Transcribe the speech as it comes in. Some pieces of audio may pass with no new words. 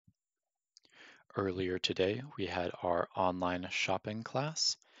Earlier today, we had our online shopping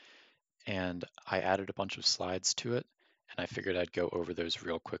class, and I added a bunch of slides to it, and I figured I'd go over those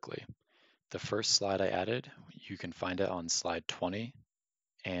real quickly. The first slide I added, you can find it on slide 20,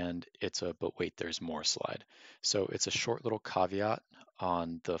 and it's a but wait, there's more slide. So it's a short little caveat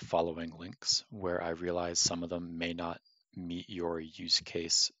on the following links where I realize some of them may not meet your use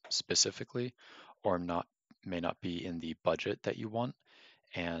case specifically or may not be in the budget that you want.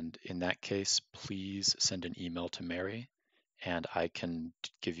 And in that case, please send an email to Mary and I can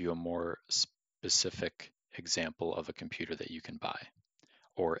give you a more specific example of a computer that you can buy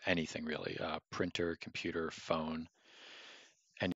or anything really, printer, computer, phone.